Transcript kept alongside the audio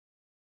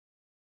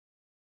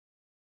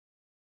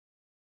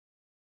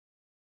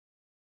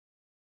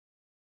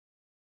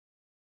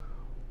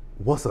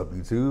What's up,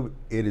 YouTube?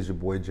 It is your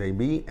boy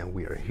JB, and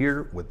we are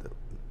here with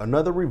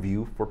another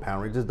review for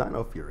Power Rangers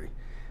Dino Fury.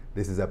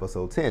 This is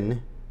episode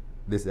 10.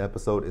 This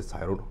episode is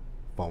titled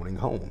Phoning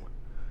Home.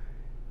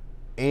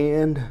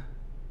 And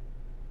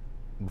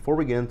before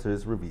we get into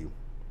this review,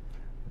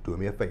 do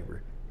me a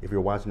favor. If you're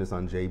watching this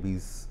on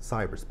JB's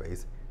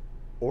Cyberspace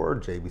or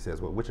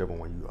Jbsayzwhat,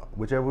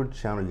 whichever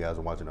channel you guys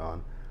are watching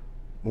on,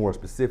 more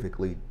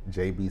specifically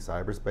JB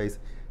Cyberspace,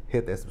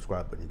 hit that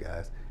subscribe button, you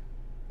guys.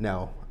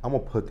 Now, I'm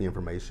gonna put the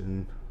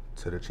information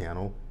to the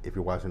channel. If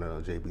you're watching it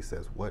on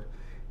Jbsayzwhat,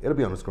 it'll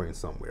be on the screen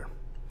somewhere.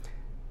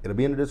 It'll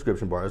be in the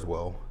description bar as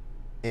well.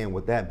 And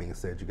with that being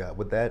said,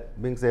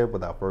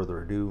 without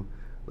further ado,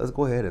 let's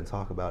go ahead and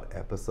talk about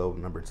episode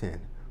number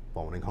 10,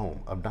 Phoning Home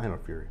of Dino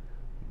Fury.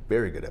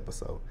 Very good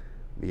episode.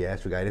 We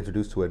actually got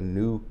introduced to a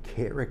new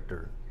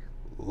character.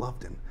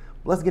 Loved him.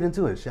 Let's get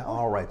into it, shall we?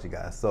 All right, you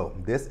guys. So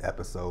this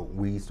episode,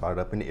 we started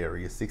up in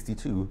Area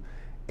 62,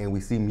 and we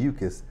see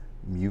Mucus.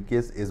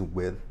 Mucus is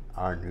with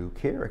our new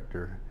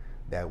character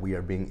that we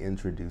are being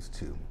introduced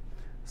to.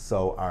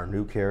 So our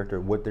new character,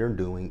 what they're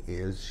doing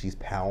is she's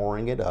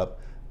powering it up,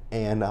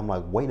 and I'm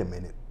like, wait a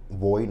minute,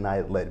 Void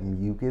Knight let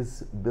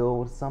Mucus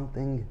build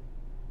something?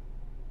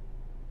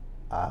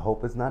 I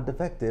hope it's not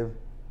defective.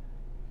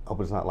 I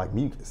hope it's not like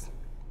Mucus.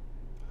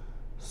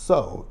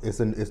 So it's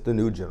the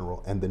new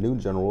general, and the new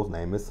general's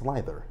name is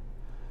Slither.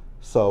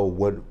 So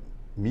what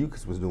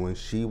Mucus was doing,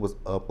 she was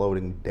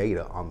uploading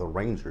data on the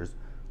Rangers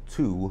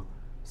to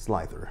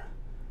Slither,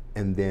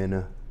 and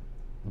then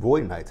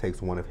Void Knight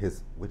takes one of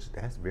his, which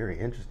that's very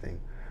interesting.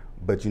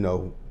 But you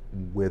know,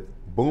 with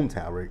Boom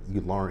Tower,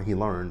 he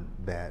learned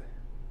that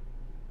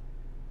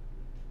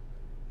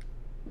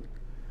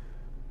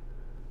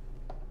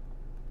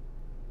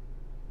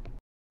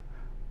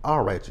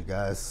all right, you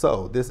guys.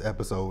 So this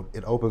episode,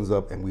 it opens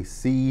up and we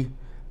see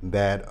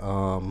that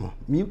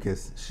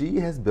Mucus, she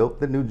has built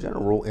the new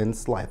general in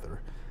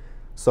Slither.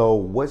 So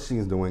what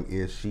she's doing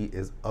is she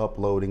is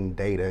uploading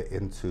data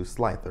into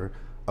Slither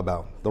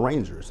about the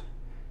Rangers.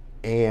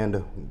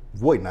 And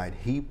Void Knight,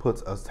 he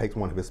takes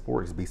one of his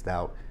Sporix Beasts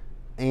out,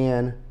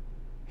 and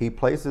he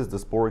places the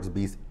Sporix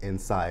Beast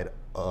inside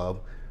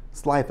of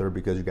Slither,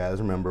 because you guys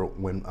remember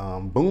when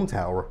Boom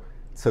Tower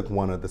took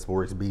one of the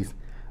Sporix Beasts,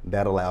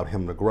 that allowed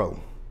him to grow.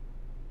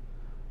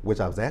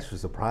 Which I was actually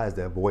surprised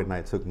that Void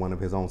Knight took one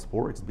of his own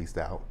Sporix Beast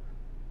out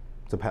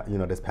to,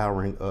 that's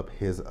powering up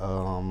his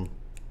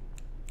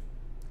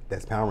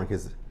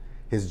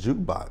his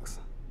jukebox.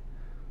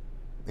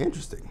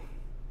 Interesting.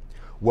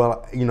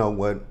 Well, you know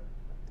what?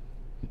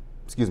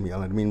 Excuse me,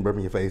 I didn't mean to burp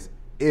in your face.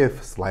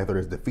 If Slither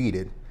is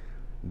defeated,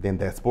 then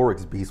that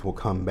Sporix Beast will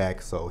come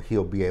back, so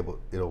he'll be able.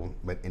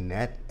 But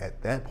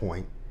at that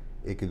point,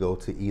 it could go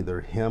to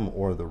either him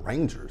or the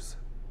Rangers.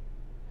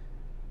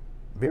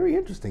 Very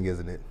interesting,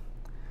 isn't it?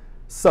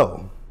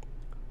 So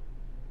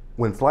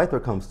when Slither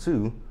comes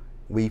to,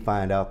 we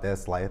find out that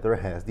Slither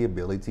has the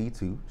ability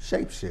to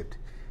shapeshift.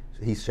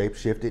 He's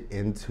shapeshifted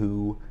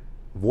into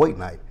Void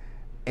Knight.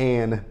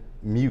 And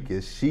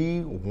Mucus,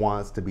 she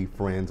wants to be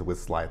friends with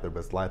Slither,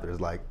 but Slither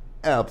is like,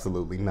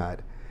 absolutely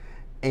not.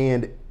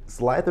 And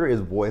Slither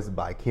is voiced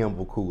by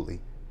Campbell Cooley.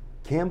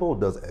 Campbell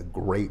does a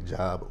great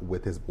job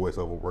with his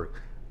voiceover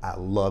work. I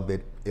love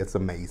it. It's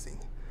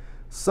amazing.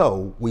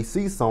 So we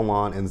see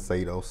Solon and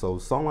Zato. So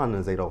Solon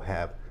and Zato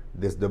have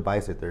this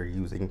device that they're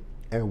using,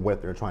 and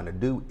what they're trying to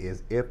do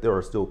is, if there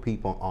are still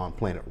people on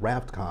planet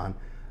Raftcon,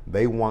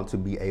 they want to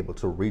be able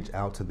to reach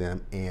out to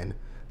them and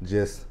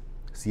just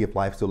see if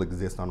life still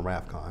exists on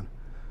Raftcon.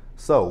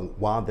 So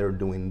while they're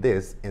doing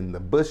this in the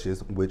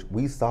bushes, which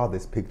we saw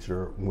this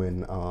picture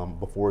when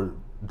before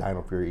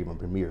Dino Fury even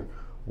premiered,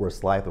 where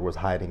Slither was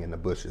hiding in the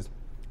bushes.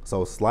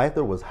 So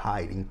Slither was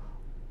hiding,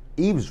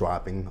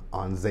 eavesdropping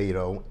on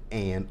Zato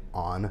and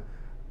on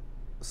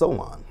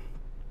Solon.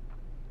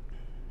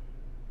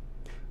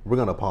 We're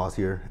gonna pause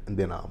here and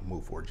then I'll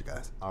move forward, you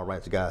guys. All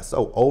right, you guys.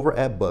 So over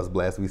at Buzz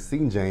Blast, we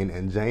see Jane,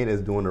 and Jane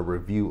is doing a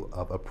review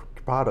of a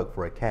product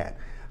for a cat.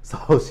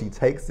 So she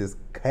takes this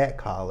cat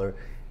collar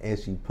and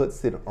she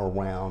puts it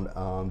around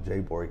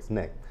Jborg's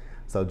neck.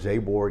 So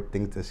Jborg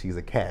thinks that she's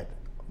a cat.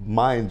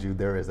 Mind you,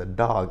 there is a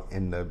dog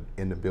in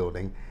the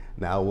building.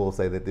 Now I will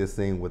say that this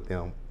scene with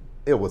them,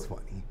 it was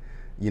funny.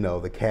 You know,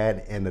 the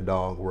cat and the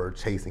dog were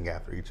chasing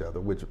after each other,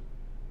 which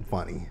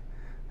funny.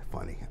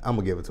 I'm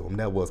gonna give it to them.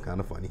 That was kind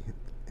of funny.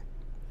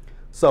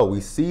 So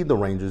we see the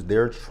Rangers,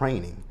 they're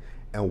training,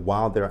 and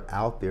while they're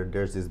out there,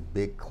 there's this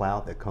big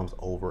cloud that comes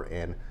over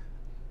and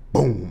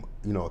boom,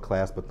 a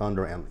clasp of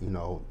thunder and,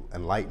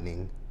 and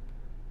lightning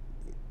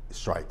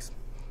strikes.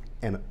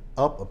 And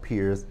up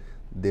appears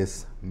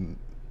this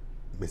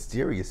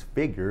mysterious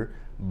figure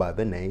by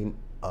the name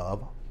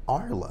of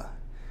Arla.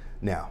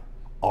 Now,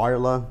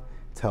 Arla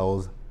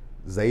tells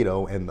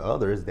Zato and the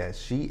others that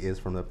she is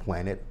from the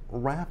planet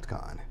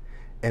Raftcon.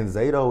 And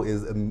Zato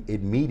is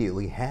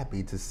immediately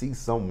happy to see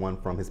someone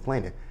from his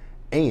planet.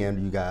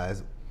 And you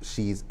guys,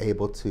 she's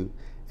able to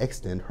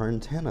extend her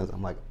antennas.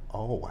 I'm like,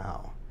 oh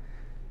wow,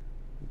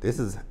 this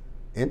is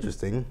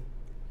interesting.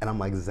 And I'm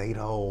like,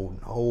 Zato,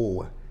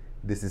 no,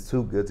 this is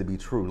too good to be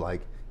true.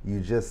 Like, You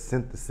just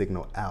sent the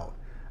signal out.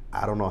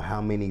 I don't know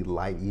how many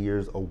light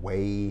years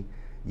away,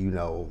 you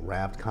know,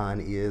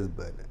 Ravcon is,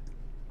 but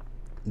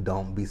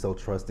don't be so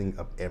trusting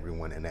of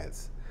everyone, and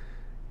that's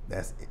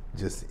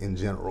just in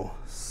general.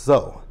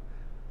 So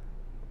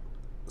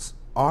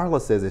Arla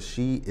says that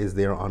she is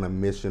there on a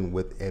mission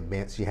with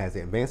she has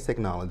advanced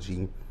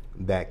technology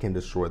that can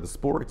destroy the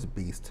Sporix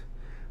beast.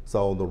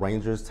 So the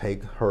Rangers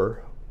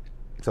teleport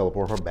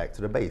her back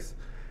to the base.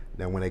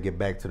 Now when they get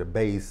back to the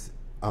base,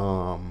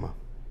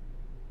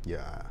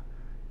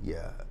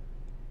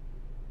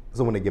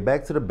 So when they get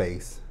back to the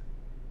base,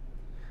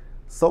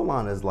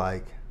 Solon is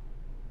like,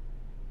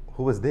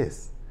 who is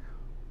this?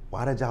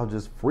 Why did y'all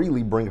just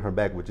freely bring her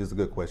back? Which is a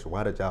good question.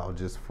 Why did y'all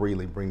just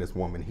freely bring this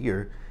woman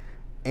here?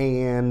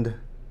 And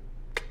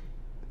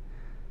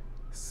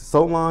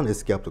Solon is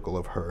skeptical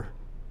of her.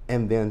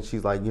 And then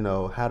she's like, you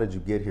know, how did you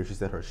get here? She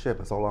said her ship.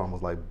 And Solon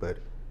was like, but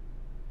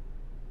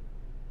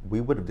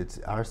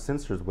our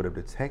sensors would have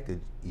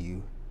detected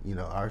you. You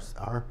know,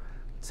 our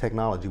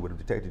technology would have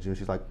detected you. And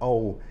she's like,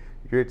 oh,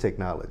 your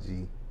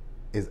technology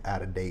is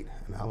out of date.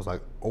 And I was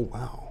like, oh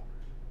wow,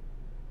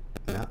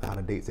 not out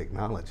of date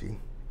technology.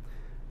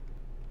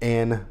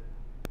 And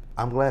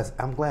I'm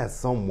glad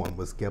someone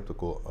was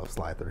skeptical of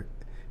Slither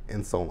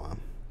and Solon.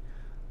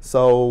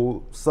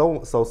 So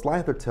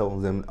Slither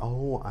tells him,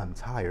 oh, I'm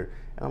tired.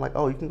 And I'm like,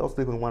 oh, you can go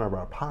sleep in one of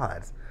our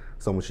pods.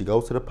 So when she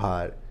goes to the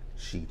pod,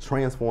 she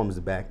transforms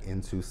back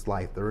into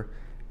Slither,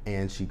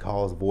 and she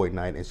calls Void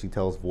Knight, and she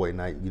tells Void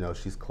Knight, you know,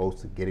 she's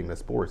close to getting the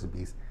Sporix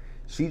beast.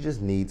 She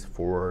just needs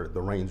for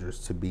the Rangers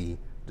to be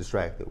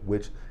distracted,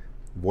 which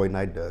Void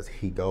Knight does.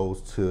 He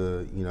goes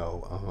to, you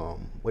know,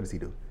 what does he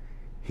do?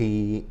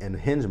 He and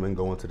Henchman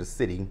go into the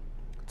city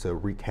to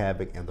wreak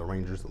havoc, and the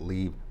Rangers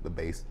leave the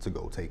base to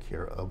go take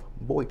care of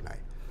Void Knight.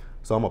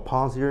 So I'm gonna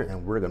pause here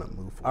and we're gonna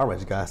move forward. All right,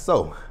 you guys.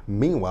 So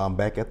meanwhile, I'm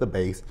back at the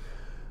base.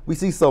 We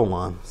see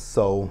Solon.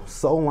 So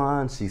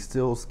Solon, she's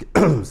still,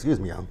 excuse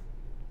me, y'all.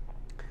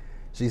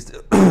 She's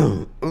still,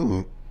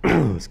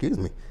 excuse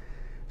me.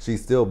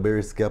 She's still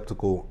very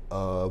skeptical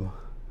of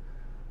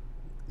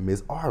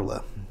Miss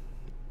Arla.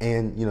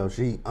 And, you know,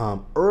 she,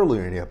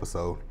 earlier in the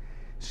episode,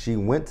 she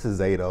went to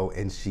Zato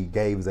and she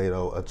gave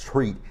Zato a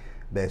treat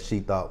that she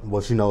thought,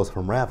 well, she knows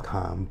from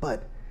Ravcon,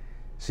 but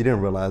she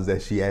didn't realize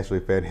that she actually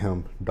fed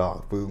him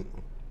dog food.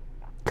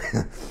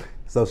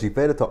 So she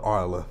fed it to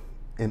Arla,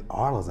 and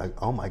Arla's like,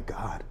 oh my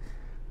God,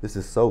 this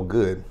is so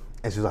good.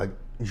 And she's like,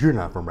 you're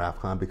not from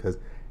Ravcon, because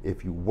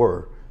if you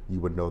were, you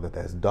would know that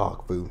that's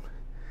dog food.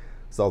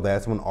 So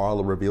that's when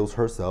Arla reveals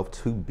herself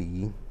to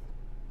be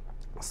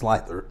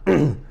Slither.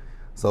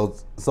 So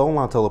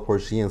Solon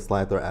teleports she and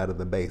Slither out of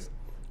the base,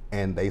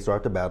 and they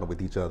start to battle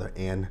with each other,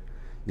 and,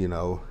 you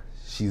know,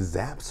 she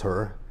zaps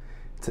her,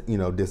 you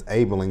know,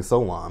 disabling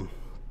Solon.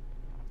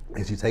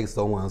 And she takes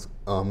Solon's,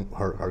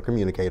 her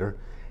communicator,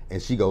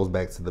 and she goes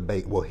back to the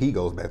base. Well, he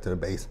goes back to the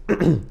base.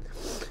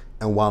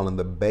 And while in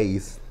the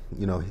base,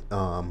 you know,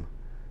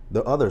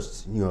 the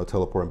others, you know,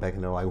 teleporting back,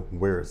 and they're like,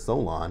 where is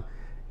Solon?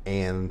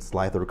 And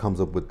Slither comes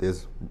up with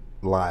this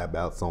lie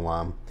about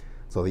Solon.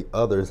 So the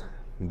others,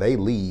 they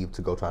leave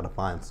to go try to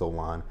find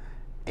Solon.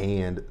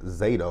 And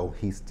Zato,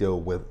 he's still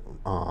with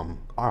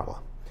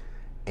Arla.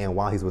 And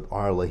while he's with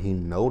Arla, he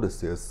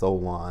notices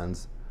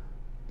Solon's,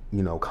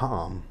 you know,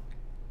 comm.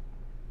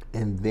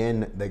 And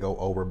then they go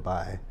over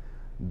by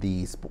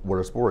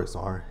where the Sporix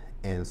are,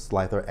 and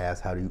Slither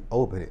asks, how do you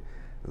open it?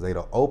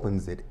 Zato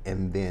opens it,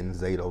 and then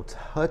Zato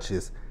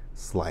touches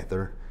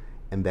Slither,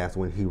 and that's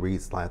when he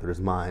reads Slither's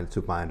mind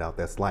to find out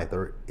that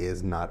Slither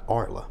is not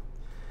Arla.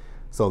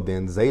 So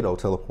then Zato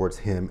teleports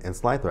him and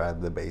Slither out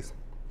of the base,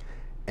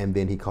 and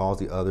then he calls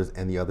the others,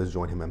 and the others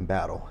join him in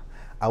battle.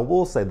 I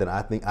will say that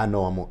I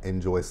know I'm gonna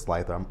enjoy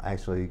Slither.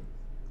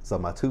 So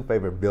my two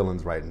favorite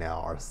villains right now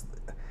are,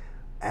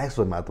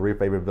 actually my three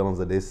favorite villains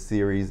of this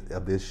series,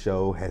 of this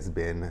show, has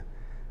been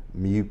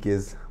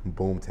Mucus,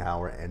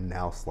 Boomtower, and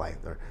now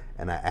Slither.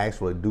 And I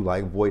actually do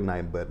like Void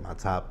Knight, but my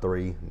top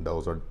three,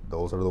 those are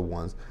the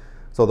ones.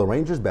 So the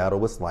Rangers battle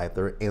with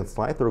Slither, and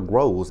Slither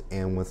grows,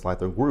 and when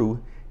Slither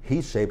grew, he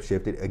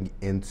shapeshifted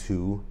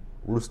into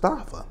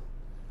Rustafa.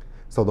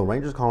 So the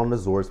Rangers call him the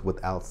Zords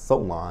without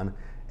Solon,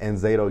 and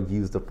Zato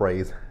used the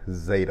phrase,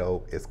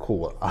 Zato is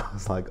cool. I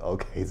was like,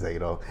 okay,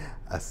 Zato,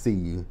 I see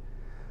you.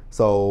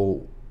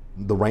 So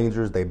the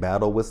Rangers, they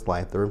battle with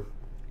Slither,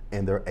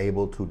 and they're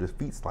able to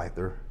defeat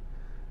Slither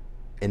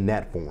in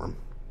that form.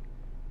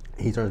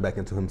 He turns back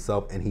into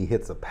himself, and he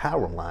hits a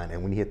power line,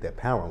 and when he hit that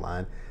power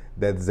line,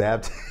 that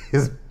zapped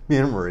his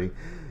memory,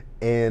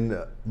 and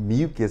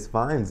Mucus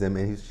finds him,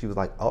 and she was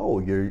like, oh,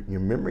 your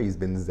memory's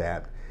been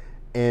zapped.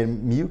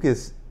 And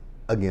Mucus,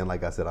 again,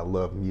 like I said, I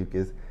love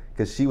Mucus,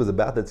 because she was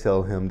about to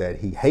tell him that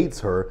he hates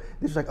her,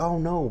 and she's like, oh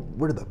no,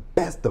 we're the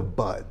best of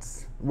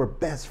buds, we're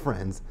best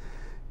friends.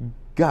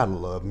 Gotta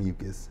love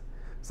Mucus.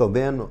 So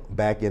then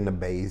back in the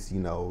base, you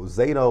know,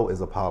 Zato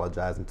is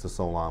apologizing to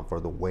Solon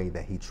for the way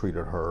that he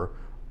treated her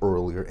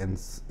earlier, and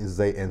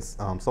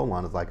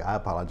Solon is like, I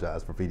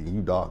apologize for feeding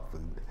you dog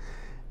food.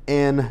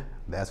 And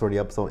that's where the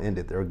episode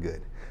ended. They're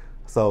good.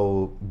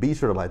 So be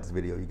sure to like this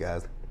video, you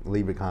guys.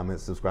 leave a comment,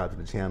 subscribe to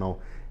the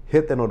channel,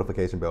 hit that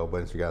notification bell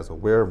button so you guys are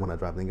aware when I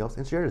drop anything else,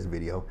 and share this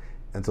video.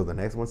 Until the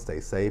next one, stay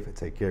safe,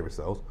 take care of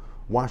yourselves,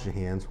 wash your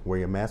hands, wear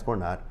your mask or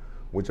not,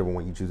 whichever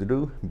one you choose to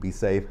do. Be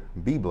safe,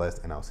 be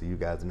blessed, and I'll see you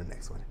guys in the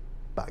next one.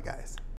 Bye, guys.